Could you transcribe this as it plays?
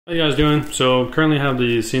How you guys doing? So currently have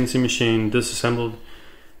the CNC machine disassembled,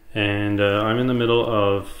 and I'm in the middle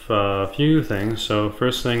of a few things. So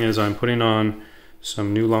first thing is I'm putting on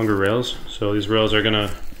some new longer rails. So these rails are gonna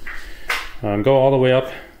go all the way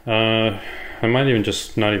up. I might even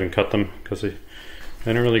just not even cut them because they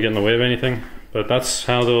don't really get in the way of anything, but that's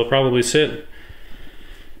how they'll probably sit.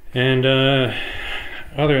 And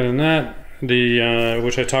other than that, the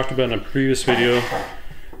which I talked about in a previous video,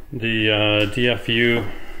 the DFU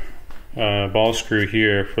ball screw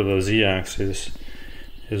here for the Z-axis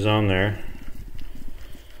is on there,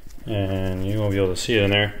 and you won't be able to see it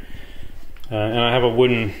in there. And I have a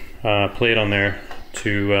wooden plate on there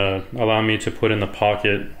to allow me to put in the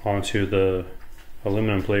pocket onto the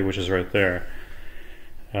aluminum plate, which is right there.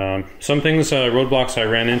 Some things, roadblocks I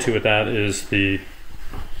ran into with that is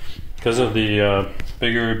because of the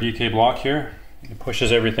bigger BK block here, it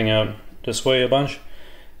pushes everything out this way a bunch,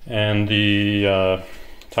 and the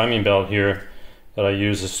timing belt here that I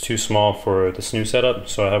use is too small for this new setup,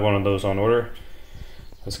 so I have one of those on order.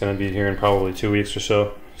 It's going to be here in probably 2 weeks or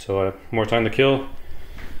so I have more time to kill.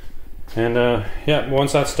 And yeah,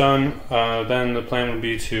 once that's done, then the plan would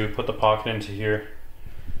be to put the pocket into here.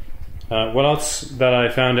 What else that I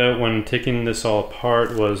found out when taking this all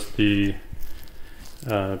apart was the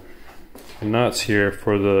nuts here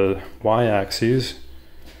for the Y-axes.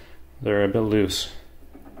 They're a bit loose.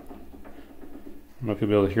 I don't know if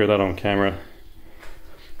you'll be able to hear that on camera.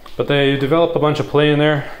 But they develop a bunch of play in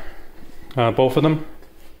there, both of them.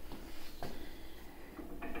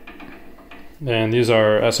 And these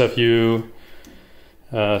are SFU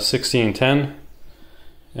 1610.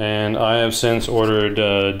 And I have since ordered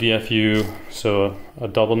DFU, so a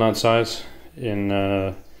double nut size, in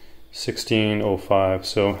 1605,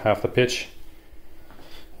 so half the pitch.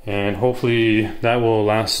 And hopefully that will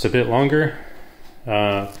last a bit longer.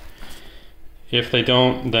 If they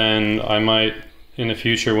don't, then I might, in the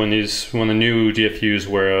future, when the new DFUs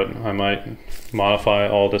wear out, I might modify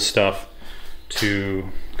all this stuff to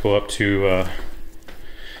go up to a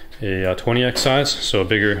 20x size, so a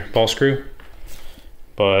bigger ball screw.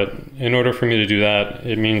 But in order for me to do that,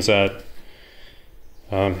 it means that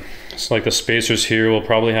it's like the spacers here will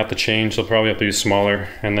probably have to change. They'll probably have to be smaller,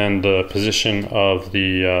 and then the position of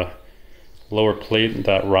the lower plate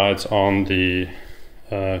that rides on the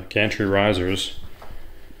gantry risers,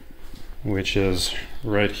 which is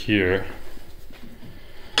right here.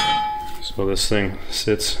 So this thing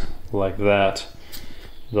sits like that.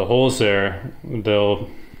 The holes there, the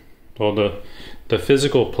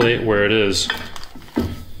physical plate where it is,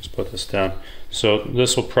 let's put this down. So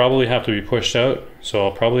this will probably have to be pushed out. So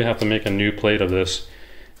I'll probably have to make a new plate of this,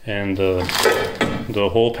 and the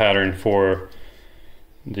hole pattern for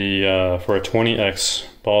a 20x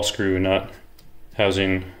ball screw nut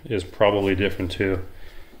housing is probably different too.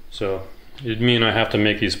 So it'd mean I have to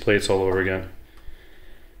make these plates all over again.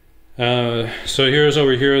 So here's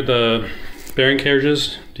over here the bearing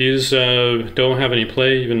carriages. These don't have any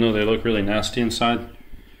play, even though they look really nasty inside.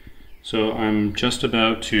 So I'm just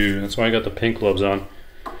about to, that's why I got the pink gloves on.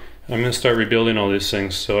 I'm gonna start rebuilding all these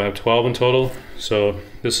things. So I have 12 in total. So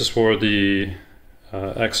this is for the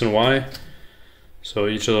X and Y. So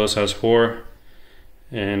each of those has 4.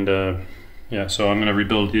 And yeah, so I'm gonna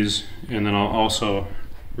rebuild these, and then I'll also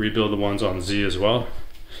rebuild the ones on Z as well.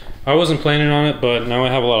 I wasn't planning on it, but now I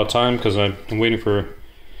have a lot of time because I'm waiting for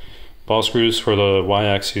ball screws for the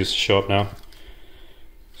Y-axis to show up now.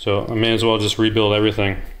 So I may as well just rebuild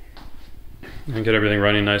everything and get everything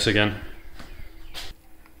running nice again.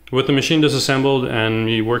 With the machine disassembled and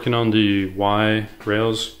me working on the Y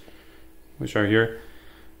rails, which are here,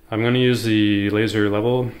 I'm going to use the laser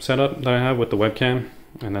level setup that I have with the webcam,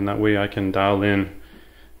 and then that way I can dial in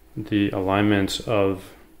the alignment of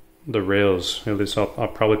the rails. At least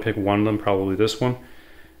I'll probably pick one of them, probably this one,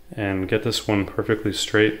 and get this one perfectly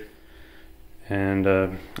straight, and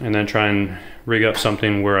then try and rig up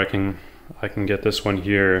something where I can get this one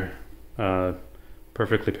here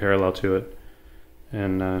perfectly parallel to it.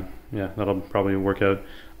 And yeah, that'll probably work out.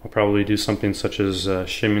 I'll probably do something such as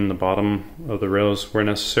shimming the bottom of the rails where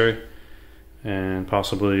necessary, and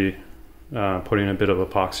possibly putting a bit of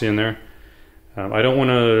epoxy in there. I don't want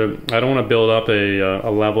to build up a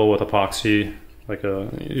level with epoxy,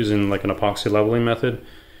 using like an epoxy leveling method,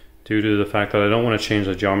 due to the fact that I don't want to change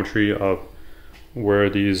the geometry of where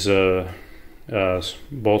these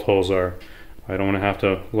bolt holes are. I don't want to have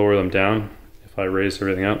to lower them down if I raise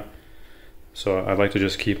everything up. So I'd like to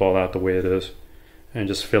just keep all that the way it is, and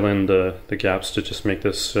just fill in the gaps to just make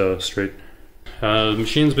this straight. The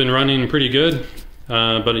machine's been running pretty good,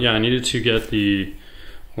 but yeah, I needed to get the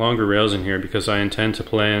longer rails in here because I intend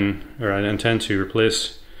to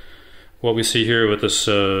replace what we see here with this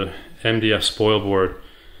MDF spoil board,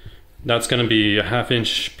 that's going to be a 1/2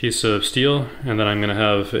 inch piece of steel, and then I'm going to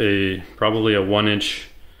have probably a 1 inch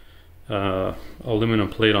aluminum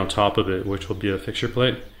plate on top of it, which will be a fixture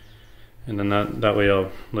plate. And then that way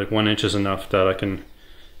like 1 inch is enough that I can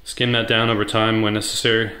skim that down over time when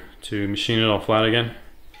necessary to machine it all flat again.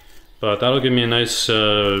 But that'll give me a nice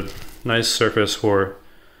nice surface for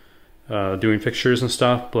doing fixtures and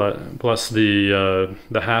stuff. But plus the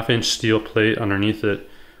 1/2 inch steel plate underneath it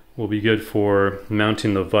will be good for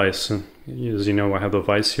mounting the vise. And as you know, I have the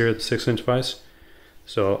vise here, the 6 inch vise.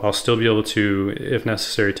 So I'll still be able to, if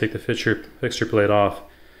necessary, take the fixture plate off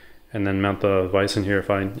and then mount the vise in here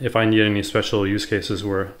if I need any special use cases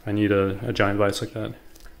where I need a giant vise like that.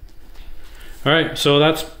 All right, so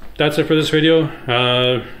that's it for this video.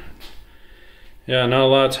 Yeah, not a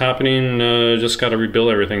lot's happening. Just got to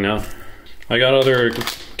rebuild everything now. I got other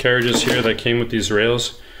carriages here that came with these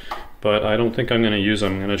rails, but I don't think I'm going to use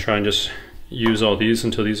them. I'm going to try and just use all these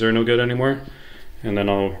until these are no good anymore, and then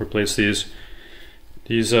I'll replace these.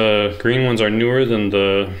 These green ones are newer than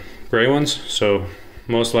the gray ones, so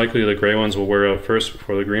most likely the gray ones will wear out first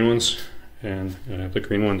before the green ones, and I have the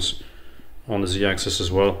green ones on the Z-axis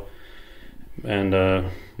as well. And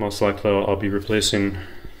most likely I'll be replacing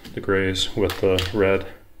the grays with the red.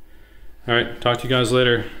 Alright, talk to you guys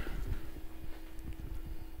later.